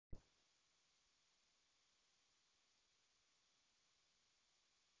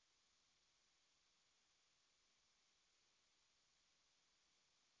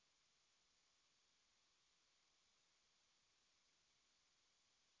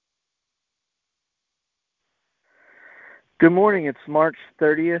Good morning. It's March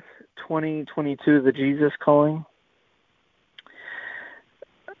 30th, 2022, the Jesus Calling.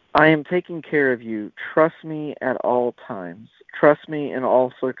 I am taking care of you. Trust me at all times. Trust me in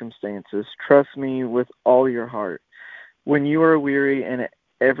all circumstances. Trust me with all your heart. When you are weary and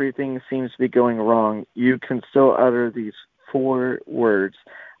everything seems to be going wrong, you can still utter these 4 words.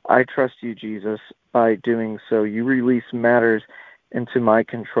 I trust you, Jesus. By doing so, you release matters into my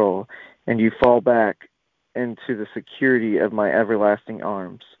control, and you fall back into the security of my everlasting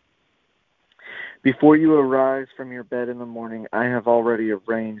arms. Before you arise from your bed in the morning, I have already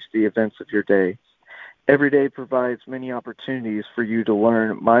arranged the events of your day. Every day provides many opportunities for you to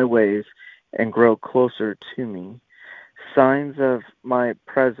learn my ways and grow closer to me. Signs of my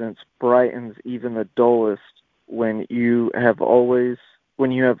presence brightens even the dullest when you have eyes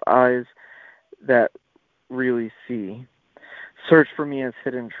that really see. Search for me as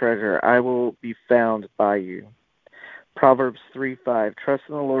hidden treasure. I will be found by you. Proverbs 3:5. Trust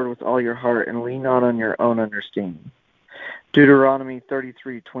in the Lord with all your heart and lean not on your own understanding. Deuteronomy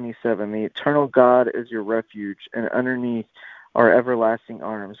 33:27. The eternal God is your refuge, and underneath our everlasting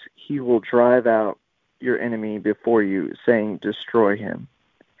arms, he will drive out your enemy before you, saying, destroy him.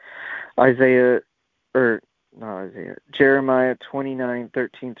 Jeremiah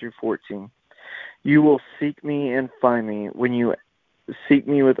 29:13 through 14. You will seek me and find me. When you seek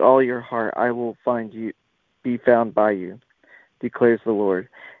me with all your heart, I will be found by you, declares the Lord.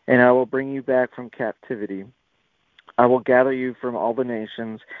 And I will bring you back from captivity. I will gather you from all the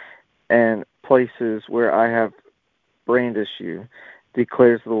nations and places where I have brandished you,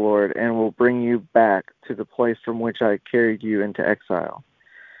 declares the Lord, and will bring you back to the place from which I carried you into exile.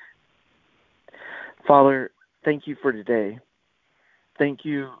 Father, thank you for today. Thank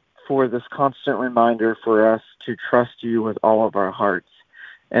you for this constant reminder for us to trust you with all of our hearts,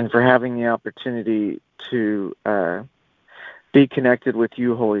 and for having the opportunity to be connected with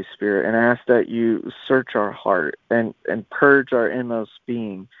you, Holy Spirit, and ask that you search our heart and purge our inmost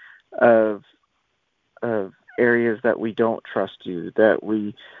being of areas that we don't trust you, that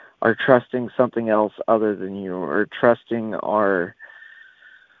we are trusting something else other than you, or trusting our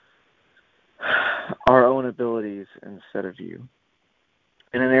own abilities instead of you.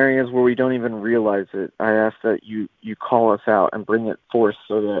 And in areas where we don't even realize it, I ask that you call us out and bring it forth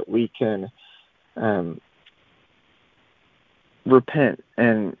so that we can repent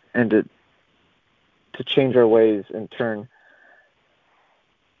and to change our ways and turn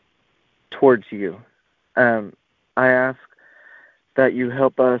towards you. I ask that you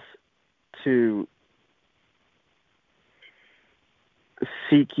help us to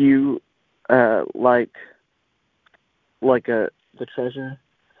seek you like the treasure,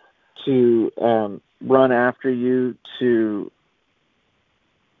 to run after you, to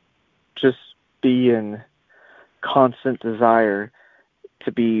just be in constant desire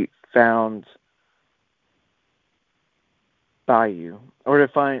to be found by you, or to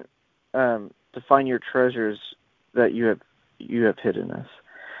find your treasures that you have hidden us.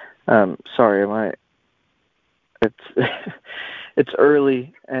 Sorry, it's it's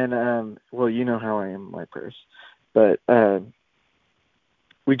early, and well, you know how I am, my prayers, but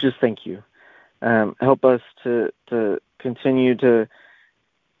we just thank you. Help us to continue to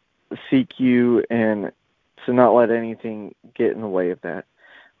seek you and to not let anything get in the way of that.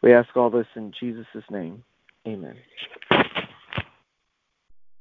 We ask all this in Jesus' name. Amen.